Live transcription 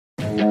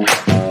Hi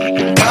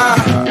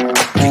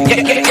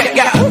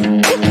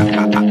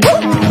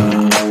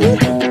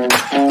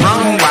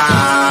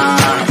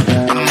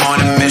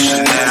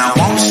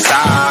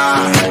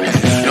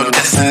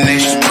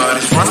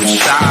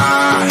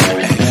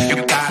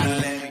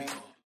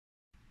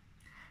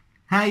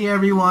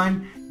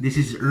everyone, this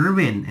is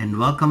Erwin and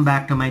welcome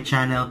back to my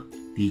channel,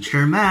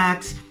 Teacher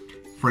Max.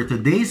 For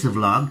today's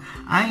vlog,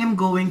 I am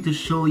going to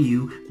show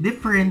you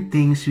different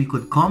things we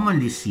could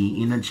commonly see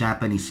in a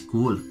Japanese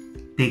school.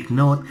 Take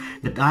note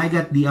that I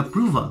got the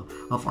approval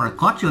of our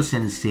Kocho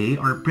sensei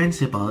or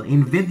principal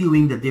in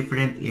videoing the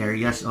different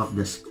areas of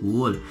the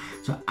school.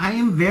 So I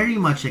am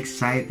very much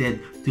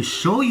excited to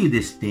show you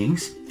these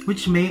things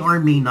which may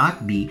or may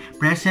not be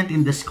present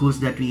in the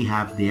schools that we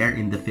have there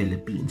in the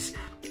Philippines.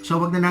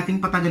 So wag na nating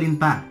patagalin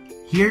pa.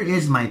 Here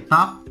is my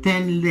top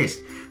 10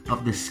 list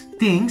of the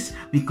things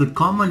we could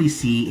commonly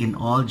see in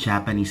all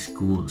Japanese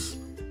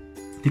schools.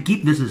 To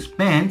keep the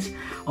suspense,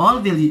 all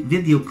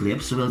video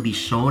clips will be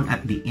shown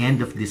at the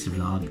end of this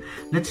vlog.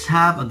 Let's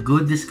have a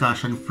good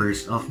discussion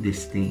first of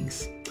these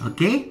things.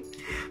 Okay?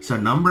 So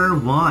number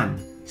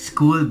 1,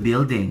 school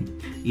building.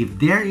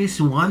 If there is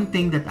one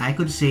thing that I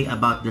could say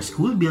about the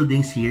school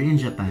buildings here in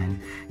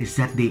Japan, is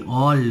that they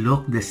all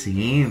look the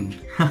same.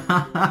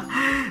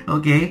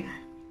 Okay?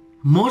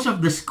 Most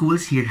of the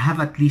schools here have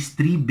at least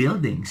 3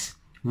 buildings.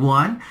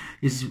 1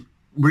 is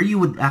where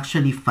you would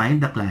actually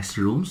find the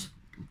classrooms.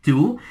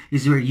 2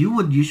 is where you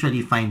would usually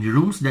find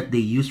rooms that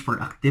they use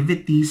for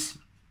activities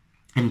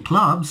and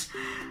clubs.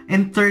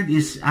 And 3rd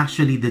is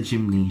actually the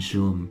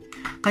gymnasium.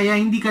 Kaya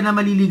hindi ka na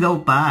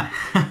maliligaw pa.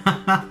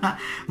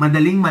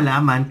 Madaling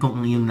malaman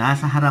kung ang iyong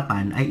nasa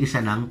harapan ay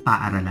isa ng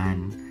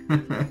paaralan.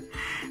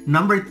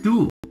 Number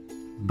 2,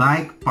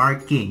 bike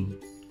parking.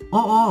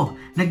 Oo,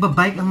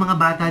 nagbabike ang mga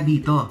bata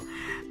dito.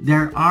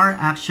 There are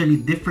actually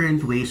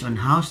different ways on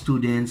how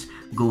students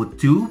go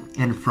to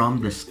and from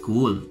the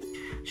school.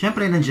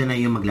 Siyempre, nandiyan na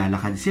yung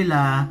maglalakad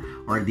sila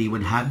or they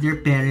would have their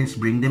parents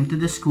bring them to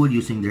the school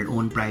using their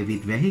own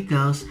private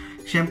vehicles.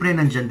 Siyempre,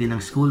 nandiyan din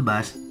ang school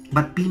bus.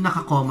 But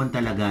pinaka-common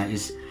talaga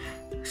is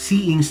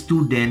seeing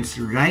students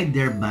ride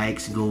their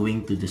bikes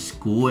going to the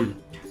school.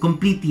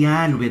 Complete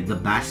yan with the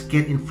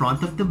basket in front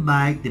of the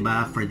bike,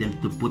 diba? For them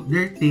to put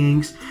their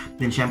things.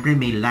 Then, syempre,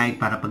 may light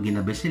para pag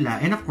ginabi sila.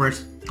 And of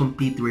course,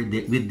 complete with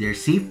their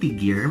safety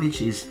gear, which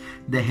is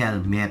the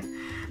helmet.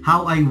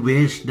 How I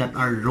wish that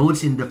our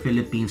roads in the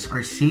Philippines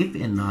are safe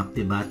enough,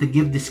 diba? To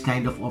give this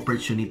kind of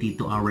opportunity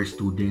to our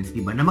students,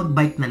 diba? Na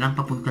mag-bike na lang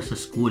papunta sa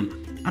school.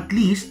 At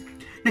least,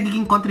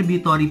 nagiging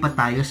contributory pa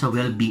tayo sa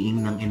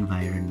well-being ng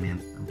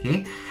environment.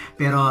 Okay?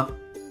 Pero,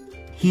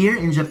 here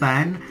in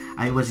Japan,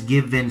 I was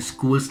given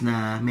schools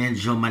na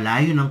medyo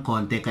malayo ng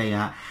konti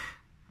kaya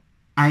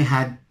I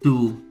had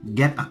to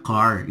get a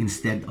car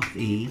instead of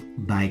a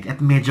bike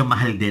at medyo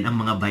mahal din ang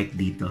mga bike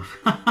dito.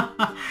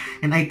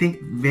 And I think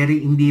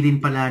hindi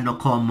rin pala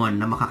common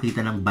na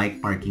makakita ng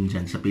bike parking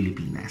dyan sa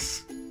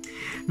Pilipinas.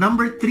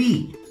 Number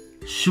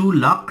 3, shoe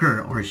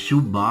locker or shoe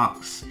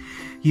box.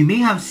 You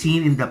may have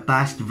seen in the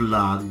past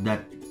vlog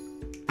that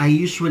I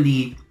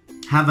usually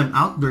have an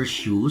outdoor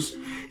shoes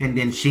and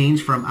then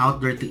change from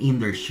outdoor to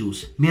indoor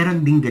shoes.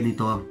 Meron din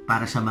ganito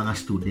para sa mga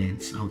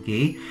students,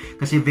 okay?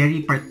 Kasi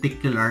very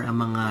particular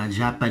ang mga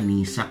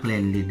Japanese sa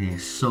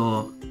cleanliness.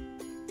 So,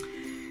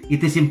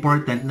 it is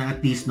important na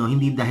at least,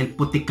 hindi dahil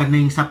putik ka na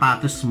yung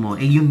sapatos mo,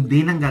 yun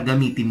din ang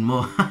gagamitin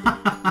mo.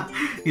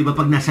 Diba?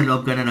 Pag nasa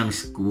loob ka na ng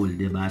school,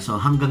 diba? So,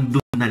 hanggang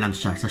doon na lang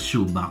siya sa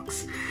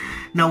shoebox.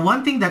 Now,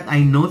 one thing that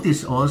I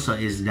noticed also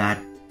is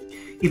that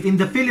if in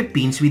the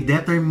Philippines, we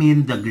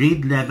determine the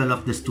grade level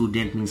of the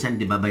student minsan,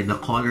 di ba, by the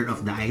color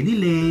of the ID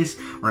lace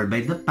or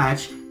by the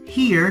patch,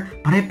 here,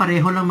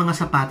 pare-pareho lang mga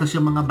sapatos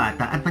yung mga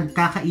bata at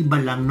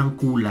nagkakaiba lang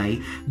ng kulay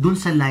dun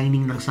sa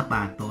lining ng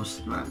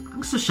sapatos.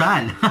 Ang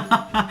sosyal.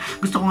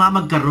 Gusto ko nga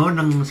magkaroon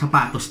ng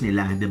sapatos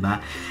nila, di ba?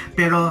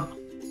 Pero,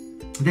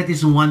 that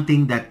is one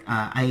thing that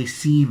I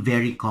see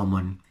very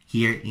common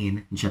here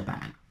in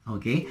Japan.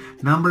 Okay?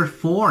 Number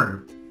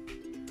 4,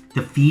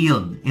 the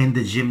field and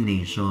the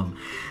gymnasium.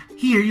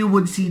 Here, you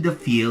would see the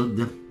field,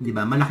 di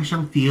ba? Malaki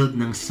siyang field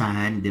ng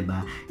sand, di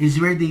ba? Is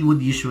where they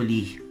would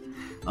usually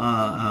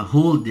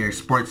hold their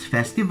sports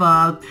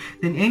festival,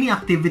 then any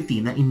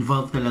activity na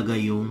involve talaga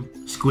yung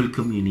school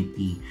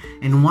community.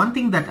 And one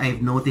thing that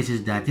I've noticed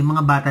is that yung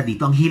mga bata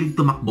dito, ang hilig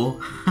tumakbo.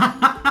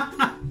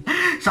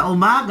 Sa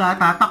umaga,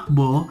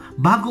 tatakbo.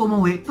 Bago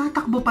umuwi,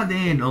 tatakbo pa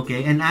din.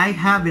 Okay? And I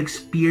have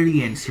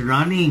experience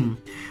running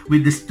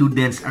with the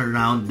students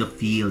around the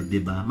field.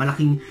 Diba?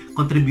 Malaking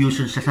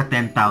contribution siya sa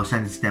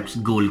 10,000 steps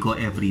goal ko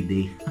every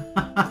day.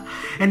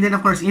 And then,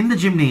 of course, in the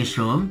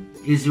gymnasium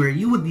is where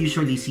you would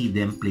usually see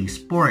them play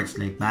sports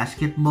like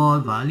basketball,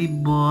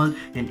 volleyball,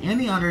 and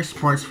any other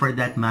sports for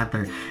that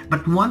matter.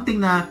 But one thing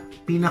na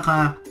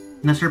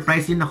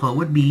na-surprise din ako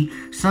would be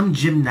some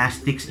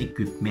gymnastics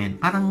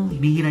equipment. Parang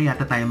bihira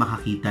yata tayo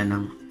makakita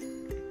ng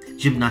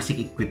gymnastic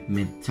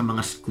equipment sa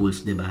mga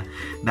schools, 'di ba?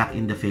 Back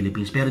in the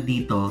Philippines. Pero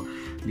dito,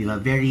 'di ba,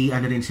 very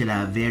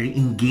very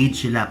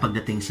engaged sila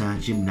pagdating sa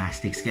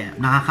gymnastics. Kaya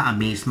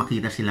nakaka-amaze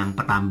makita silang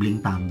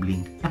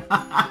patambling-tambling.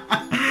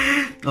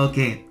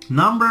 Okay,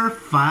 number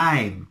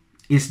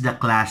 5 is the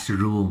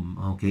classroom.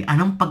 Okay,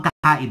 anong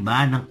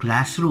pagkakaiba ng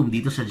classroom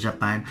dito sa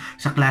Japan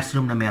sa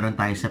classroom na meron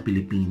tayo sa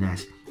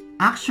Pilipinas?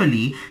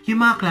 Actually,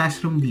 yung mga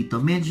classroom dito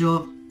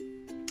medyo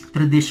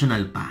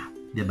traditional pa,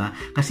 'di ba?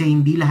 Kasi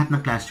hindi lahat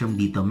ng classroom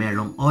dito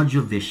merong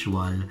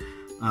audiovisual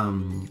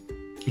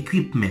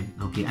equipment.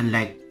 Okay,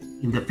 unlike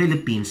in the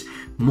Philippines,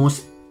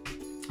 most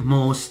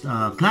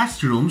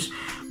classrooms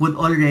would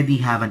already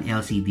have an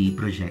LCD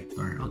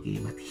projector.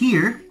 Okay, but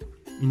here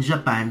in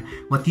Japan,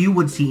 what you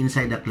would see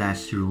inside the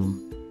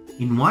classroom,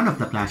 in one of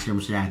the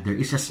classrooms rather,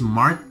 is a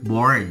smart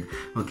board,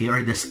 okay,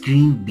 or the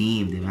screen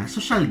beam, di ba?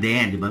 Social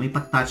din, di ba? May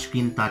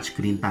touchscreen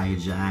tayo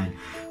dyan.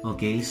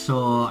 Okay,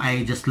 so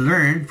I just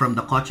learned from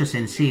the Kocho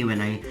Sensei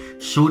when I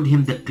showed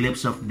him the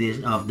clips of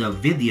the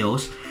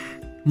videos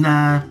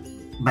na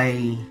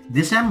by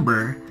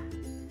December,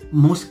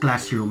 most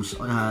classrooms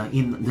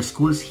in the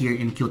schools here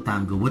in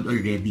Kyotango would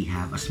already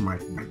have a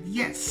smart board.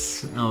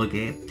 Yes!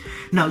 Okay.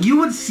 Now, you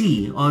would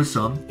see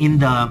also in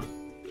the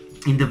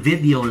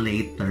video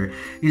later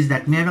is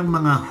that merong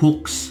mga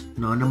hooks,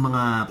 no, ng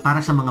mga para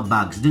sa mga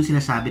bags. Doon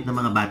sinasabit ng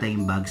mga bata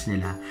yung bags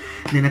nila.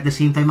 Then at the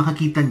same time,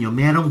 makakita nyo,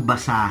 merong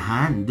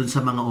basahan doon sa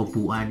mga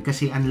upuan.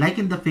 Kasi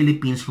unlike in the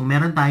Philippines, kung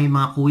meron tayong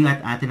mga kuya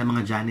at ate na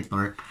mga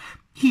janitor,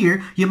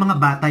 here, yung mga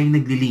bata yung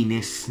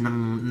naglilinis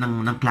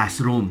ng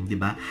classroom, di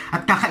ba?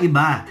 At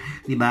kakaiba,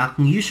 di ba?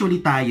 Kung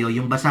usually tayo,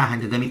 yung basahan,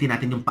 gagamitin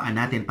natin yung paa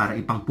natin para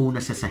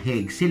ipangpunas sa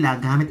sahig.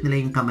 Sila, gamit nila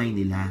yung kamay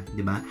nila,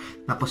 di ba?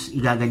 Tapos,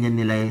 igaganyan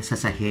nila sa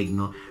sahig,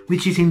 no?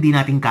 Which is hindi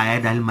natin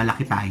kaya dahil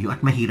malaki tayo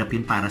at mahirap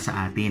yun para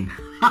sa atin.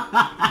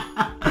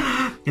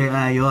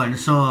 Kaya, yun.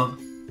 So,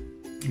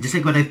 just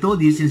like what I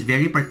told you, since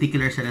very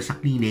particular sila sa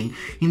cleaning,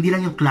 hindi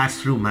lang yung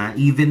classroom,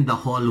 even the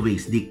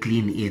hallways, they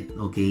clean it,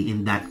 okay,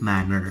 in that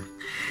manner.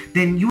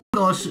 Then you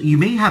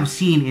may have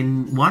seen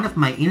in one of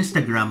my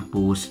Instagram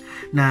posts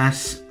na,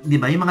 di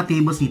ba, yung mga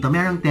tables dito,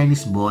 mayroong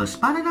tennis balls.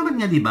 Para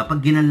naman nga, di ba, pag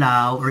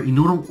ginalaw or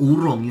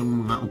inurong-urong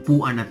yung mga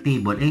upuan at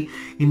table,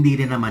 hindi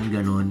rin naman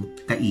ganun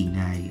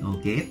kaingay,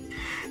 okay?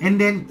 And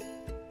then,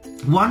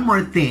 one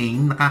more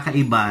thing,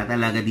 nakakaiba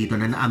talaga dito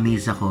na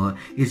na-amaze ako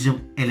is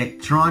yung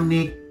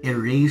electronic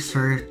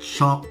eraser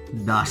chalk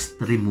dust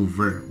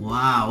remover.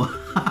 Wow!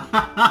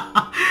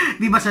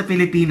 Di ba sa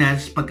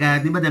Pilipinas,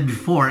 pagka, di ba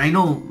before, I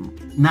know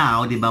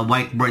now, di ba,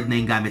 whiteboard na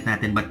yung gamit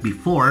natin, but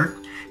before,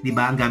 di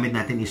ba, ang gamit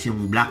natin is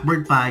yung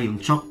blackboard pa, yung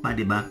chalk pa,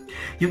 di ba?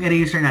 Yung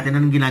eraser natin,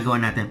 anong ginagawa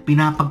natin?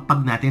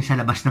 Pinapagpag natin sa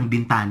labas ng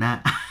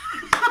bintana.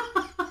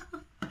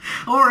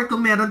 Or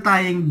kung meron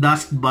tayong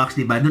dust box,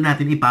 diba, doon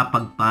natin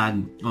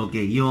ipapagpag,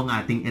 okay, yung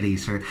ating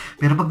eraser.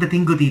 Pero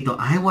pagdating ko dito,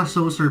 I was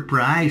so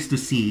surprised to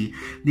see,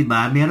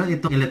 diba, meron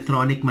itong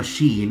electronic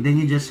machine, then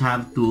you just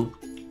have to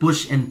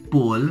push and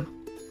pull,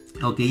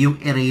 okay, yung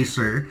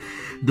eraser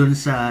doon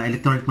sa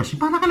electronic machine.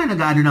 Para ka lang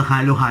nag-ano ng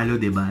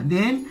halo-halo, diba?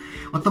 Then,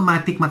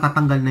 automatic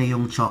matatanggal na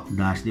yung chalk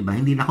dust, diba?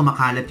 Hindi na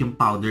kumakalat yung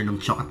powder ng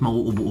chalk at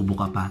mauubo-ubo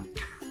ka pa.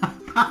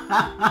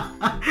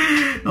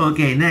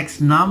 Okay,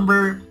 next,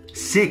 number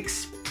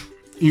 6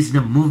 is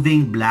the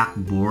moving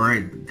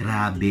blackboard.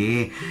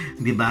 Grabe.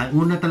 'Di ba?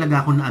 Una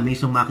talaga ako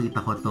na-amaze nung makita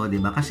ko 'to, 'di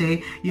ba?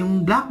 Kasi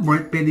yung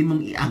blackboard, pwede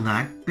mong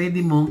iangat,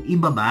 pwede mong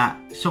ibaba.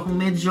 So kung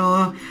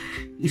medyo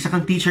isa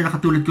kang teacher na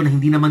katulad ko na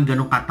hindi naman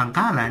ganun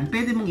katangkaran,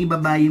 pwede mong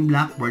ibaba yung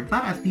blackboard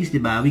para at least,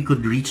 'di ba, we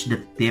could reach the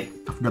tip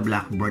of the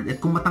blackboard.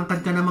 At kung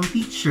matangkad ka namang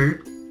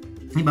teacher,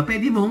 'di ba,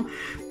 pwede mong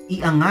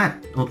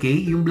iangat,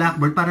 okay, yung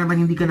blackboard para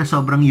naman hindi ka na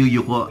sobrang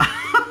yuyuko.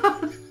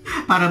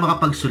 Para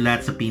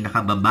makapagsulat sa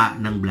pinakababa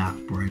ng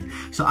blackboard.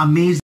 So,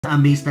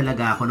 amazed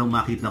talaga ako nung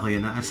makita ko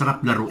yun. Ang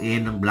sarap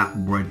laruin ng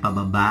blackboard,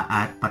 pababa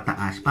at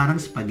pataas. Parang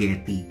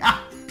spaghetti.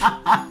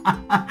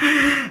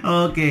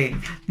 Okay.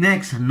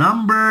 Next,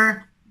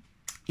 number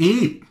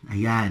 8.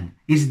 Ayan.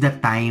 Is the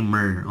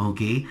timer.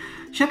 Okay?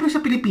 Siyempre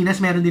sa Pilipinas,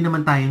 meron din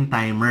naman tayong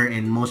timer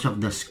and most of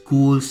the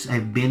schools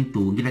I've been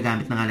to,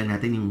 ginagamit na nga lang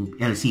natin yung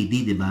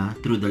LCD, di ba?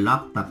 Through the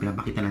laptop,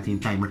 pinapakita natin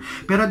yung timer.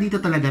 Pero dito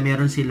talaga,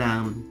 meron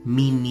silang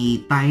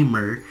mini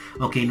timer,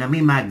 okay, na may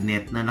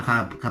magnet na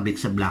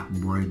nakakabit sa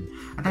blackboard.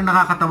 At ang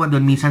nakakatawa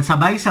doon, minsan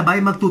sabay-sabay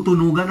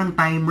magtutunugan ng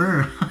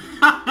timer.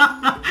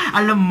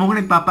 Alam mo,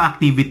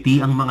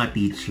 nagpapa-activity ang mga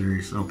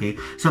teachers, okay?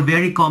 So,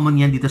 very common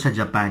yan dito sa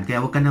Japan.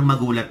 Kaya huwag ka nang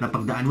magulat na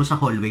pagdaan mo sa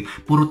hallway,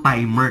 puro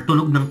timer,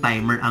 tunog ng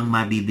timer ang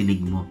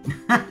madidinig mo.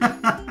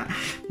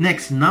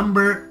 Next,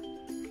 number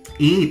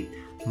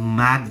 8,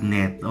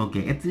 magnet,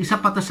 okay? At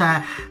isa pa to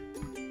sa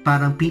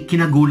parang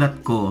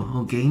kinagulat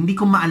ko, okay? Hindi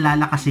ko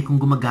maalala kasi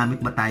kung gumagamit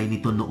ba tayo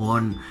nito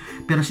noon.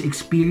 Pero sa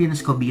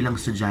experience ko bilang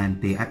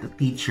estudyante at a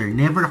teacher,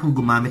 never akong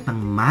gumamit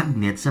ng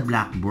magnet sa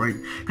blackboard.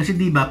 Kasi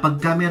diba,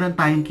 pagka meron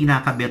tayong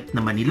kinakabit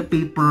na Manila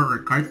paper or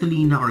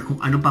cartolina or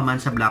kung ano pa man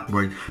sa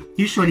blackboard,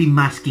 usually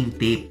masking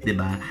tape,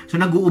 diba? So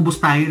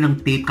nag-uubos tayo ng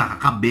tape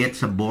kakakabit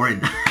sa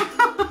board.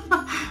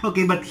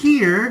 Okay, but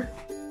here,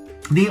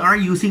 they are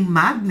using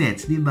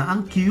magnets, di ba?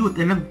 Ang cute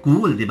and ang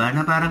cool, di ba?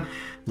 Na parang,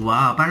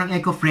 wow, parang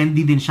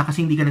eco-friendly din siya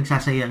kasi hindi ka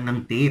nagsasayang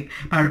ng tape.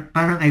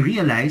 Parang I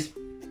realized,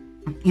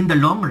 in the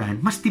long run,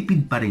 mas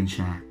tipid pa rin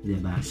siya, di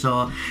ba?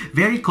 So,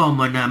 very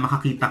common na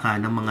makakita ka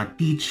ng mga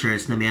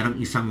teachers na merong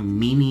isang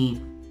mini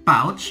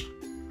pouch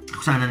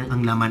kung saan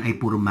ang laman ay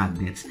puro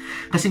magnets.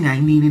 Kasi nga,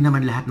 hindi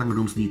naman lahat ng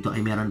rooms dito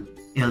ay meron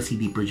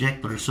LCD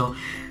projector. So,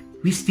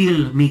 we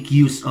still make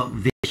use of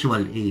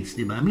visual aids,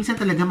 di ba? Minsan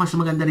talaga mas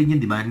maganda rin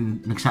yun, di ba?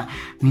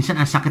 Minsan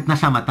ang sakit na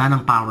sa mata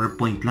ng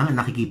PowerPoint lang,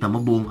 nakikita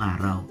mo buong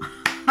araw.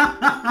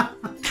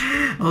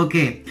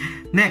 Okay,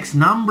 next,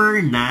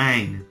 number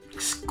 9.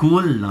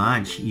 School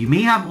lunch. You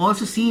may have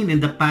also seen in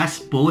the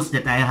past posts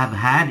that I have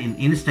had in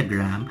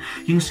Instagram,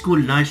 yung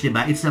school lunch,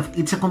 diba?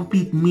 It's a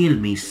complete meal.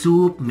 May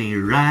soup, may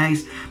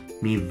rice,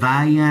 may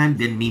viand,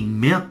 then may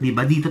milk,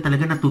 diba? Dito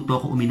talaga natuto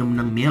ako uminom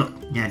ng milk.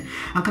 Yan.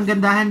 Ang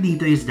kagandahan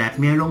dito is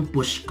that merong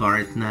push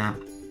cart na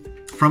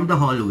from the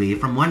hallway,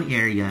 from one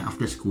area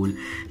of the school,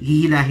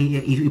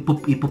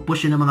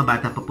 ipupush yun ng mga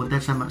bata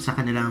papunta sa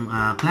kanilang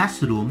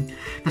classroom,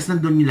 tapos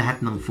nandun yung lahat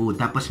ng food.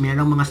 Tapos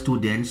merong mga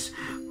students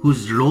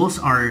whose roles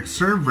are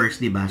servers,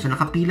 diba? So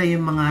nakapila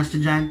yung mga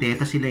estudyante,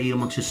 tapos sila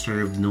yung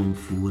magsuserve ng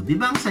food.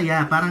 Diba ang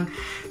saya? Parang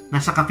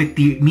nasa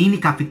mini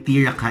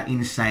cafeteria ka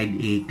inside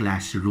a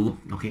classroom.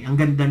 Okay?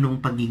 Ang ganda nung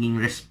pagiging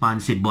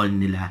responsible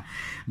nila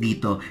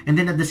dito. And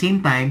then at the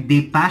same time,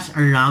 they pass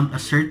around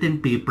a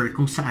certain paper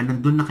kung saan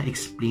nandun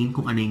naka-explain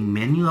kung ano yung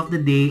menu of the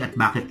day at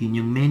bakit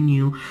yun yung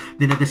menu.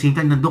 Then at the same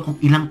time, nandun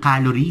kung ilang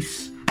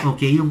calories,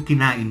 okay, yung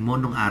kinain mo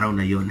nung araw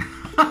na yun.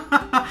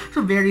 So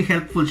very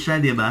helpful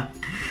siya, diba?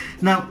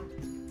 Now,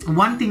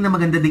 one thing na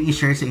maganda ding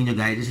i-share sa inyo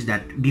guys is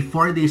that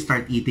before they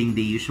start eating,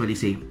 they usually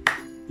say,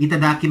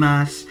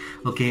 "Itadakimasu,"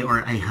 okay,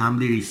 or "I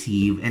humbly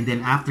receive." And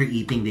then after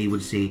eating, they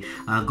would say,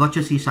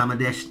 "Gochoshi sama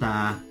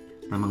deshita."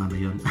 Tama nga ba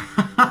yun?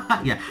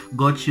 Yeah,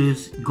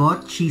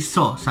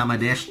 "Gochiso sama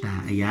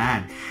deshita."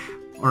 Ayan.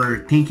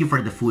 Or "Thank you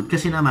for the food."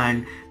 Kasi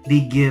naman, they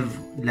give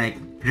like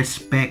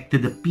respect to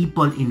the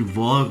people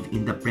involved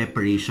in the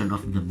preparation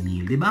of the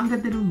meal. Diba? Ang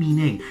ganda ng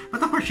meaning.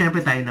 But of course,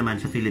 syempre tayo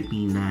naman sa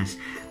Pilipinas,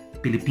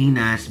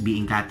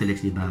 being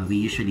Catholics, diba?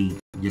 We usually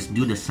just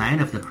do the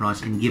sign of the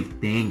cross and give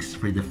thanks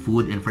for the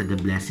food and for the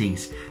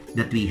blessings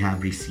that we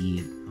have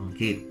received.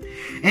 Okay.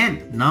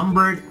 And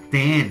number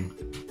 10,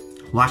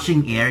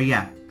 washing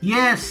area.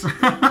 Yes!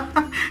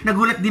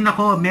 Nagulat din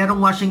ako,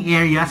 merong washing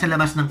area sa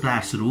labas ng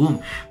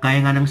classroom.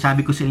 Kaya nga nang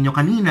sabi ko sa inyo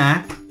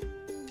kanina,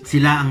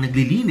 sila ang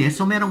naglilinis,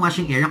 so merong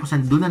washing area kung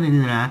saan doon na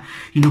nila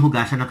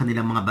hinuhugasan ng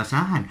kanilang mga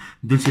basahan.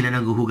 Doon sila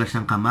naghuhugas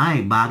ng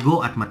kamay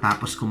bago at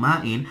matapos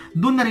kumain.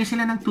 Doon na rin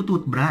sila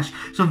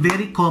nagtutoothbrush. So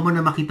very common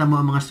na makita mo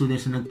ang mga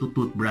students na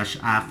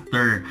nagtutoothbrush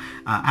after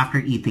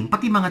eating,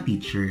 pati mga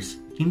teachers.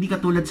 Hindi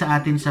katulad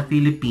sa atin sa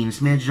Philippines,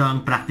 medyo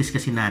ang practice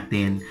kasi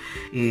natin,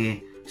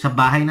 sa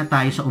bahay na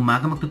tayo sa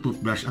umaga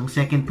magtutoothbrush, ang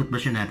second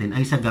toothbrush natin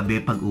ay sa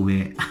gabi pag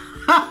uwi.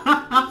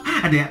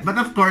 But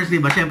of course,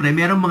 diba, syempre,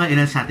 merong mga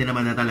ilan sa atin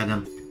naman na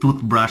talagang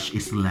toothbrushing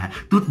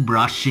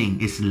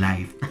is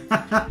life.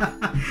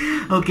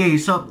 Okay,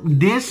 so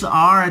these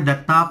are the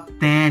top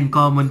 10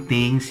 common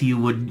things you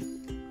would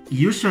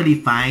usually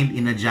find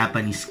in a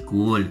Japanese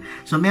school.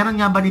 So,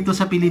 meron nga ba nito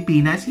sa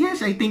Pilipinas?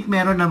 Yes, I think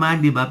meron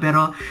naman, di ba?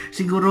 Pero,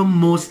 siguro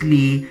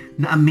mostly,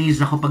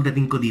 na-amaze ako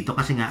pagdating ko dito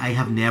kasi nga, I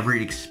have never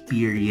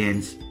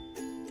experienced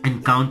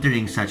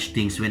encountering such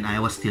things when I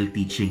was still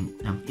teaching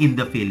in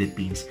the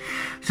Philippines.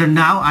 So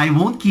now, I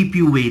won't keep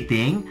you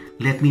waiting.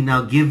 Let me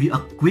now give you a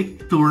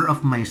quick tour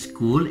of my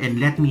school and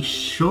let me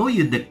show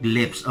you the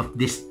glimpse of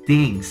these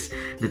things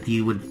that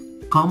you would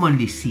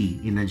commonly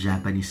see in a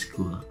Japanese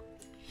school.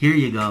 Here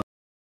you go.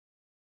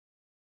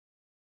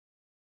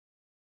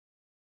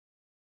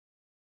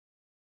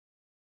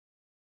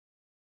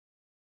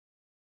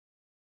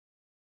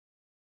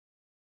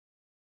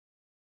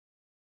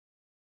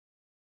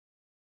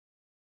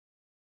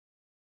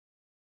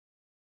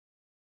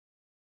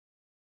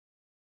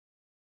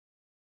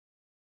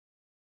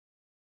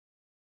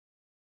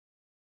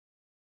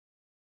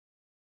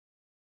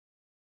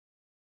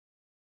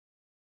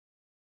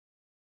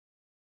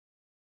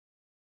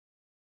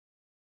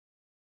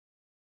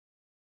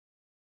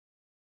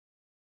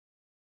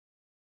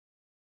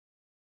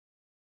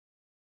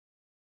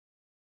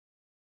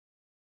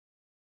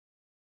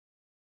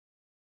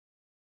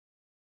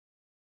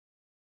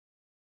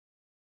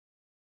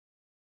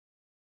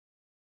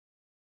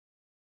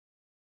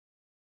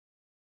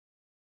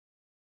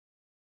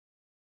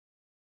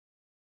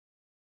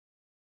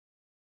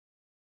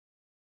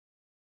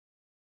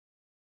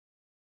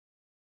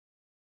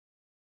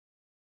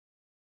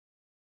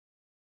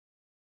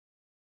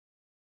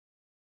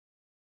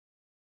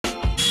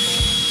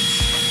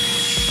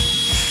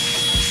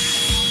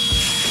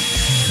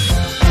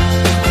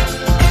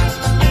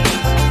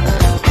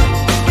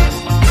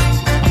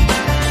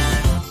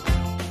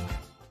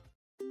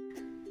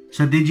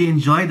 So did you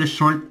enjoy the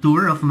short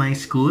tour of my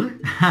school?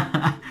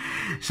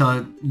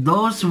 So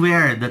those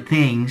were the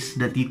things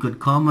that you could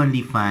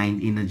commonly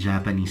find in a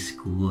Japanese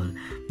school.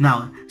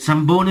 Now,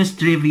 some bonus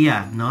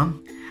trivia,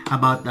 no?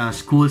 about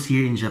schools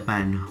here in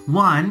Japan.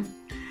 One,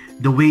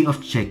 the way of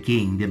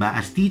checking, di ba?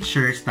 As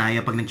teachers tayo,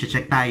 pag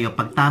nag-check tayo,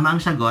 pag tama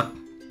ang sagot,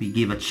 we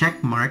give a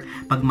check mark.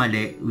 Pag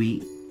mali,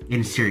 we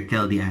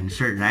encircle the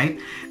answer, right?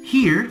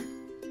 Here,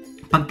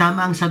 pag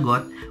tama ang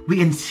sagot,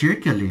 we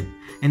encircle it.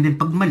 And then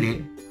pag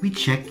mali, we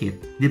check it,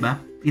 di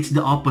ba? It's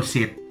the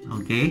opposite.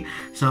 Okay?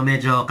 So,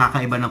 medyo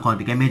kakaiba ng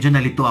konti. Kaya medyo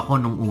nalito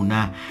ako nung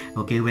una.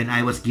 Okay? When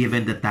I was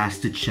given the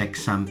task to check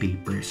some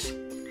papers.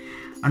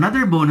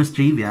 Another bonus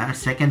trivia, a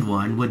second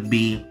one, would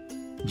be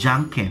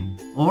janken.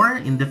 Or,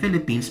 in the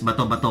Philippines,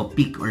 bato-bato,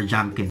 pick or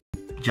janken.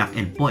 Jack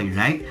and Poy,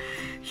 right?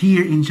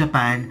 Here in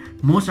Japan,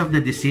 most of the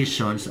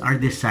decisions are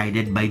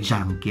decided by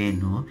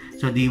janken, no?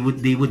 So, they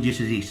would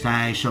usually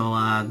say,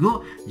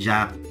 go,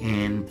 Jack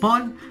and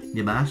Paul,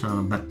 di ba? So,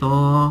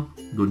 bato,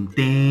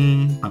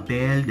 gunting,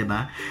 papel, di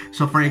ba?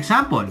 So, for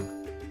example,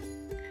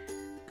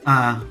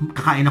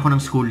 kakain ako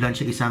ng school lunch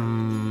sa isang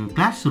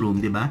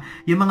classroom, di ba?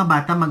 Yung mga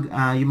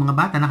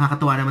bata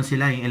nakakatuwa naman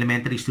sila, yung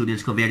elementary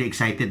students ko very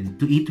excited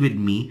to eat with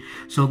me.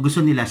 So gusto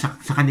nila sa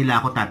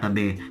kanila ako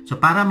tatabi. So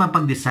para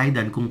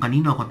mapag-decidean kung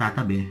kanino ako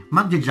tatabi,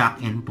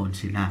 magja-jack and pawn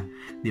sila,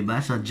 di ba?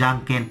 So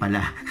janken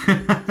pala.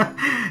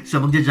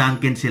 So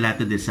magja-janken sila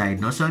to decide,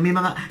 no? So may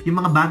yung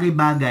mga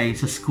bagay-bagay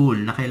sa school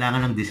na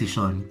kailangan ng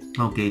desisyon.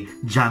 Okay,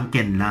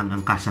 janken lang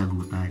ang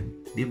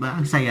kasagutan. Diba?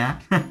 Ang saya.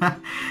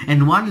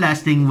 And one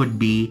last thing would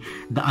be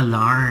the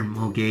alarm.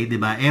 Okay?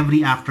 Diba?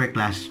 Every after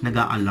class,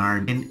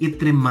 nag-a-alarm. And it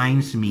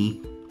reminds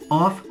me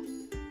of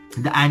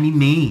the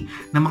anime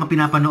na mga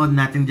pinapanood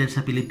natin dyan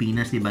sa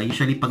Pilipinas. Diba?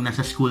 Usually, pag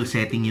nasa school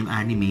setting yung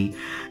anime,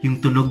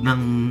 yung tunog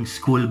ng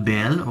school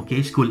bell,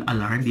 okay? School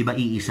alarm, diba?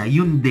 Iisa.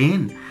 Yun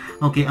din.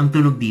 Okay? Ang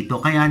tunog dito.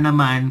 Kaya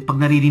naman,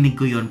 pag naririnig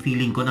ko yun,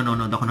 feeling ko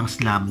nanonood ako ng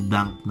Slam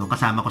Dunk. No?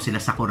 Kasama ko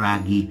sila sa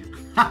Kuragi.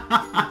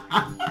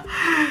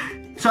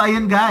 So,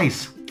 ayun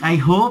guys. I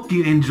hope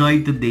you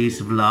enjoyed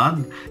today's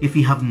vlog. If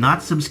you have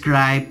not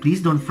subscribed, please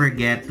don't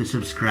forget to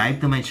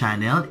subscribe to my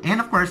channel and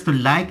of course to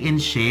like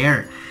and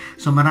share.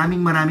 So,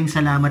 maraming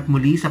salamat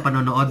muli sa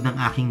panonood ng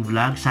aking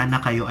vlog. Sana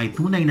kayo ay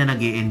tunay na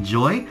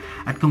nag-e-enjoy.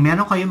 At kung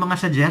meron kayong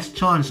mga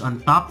suggestions on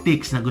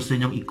topics na gusto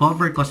nyong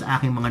i-cover ko sa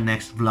aking mga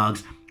next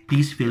vlogs,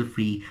 please feel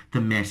free to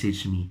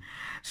message me.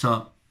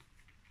 So,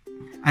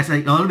 as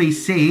I always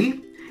say,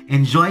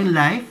 enjoy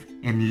life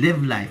and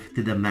live life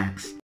to the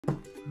max.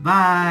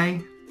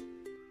 Bye!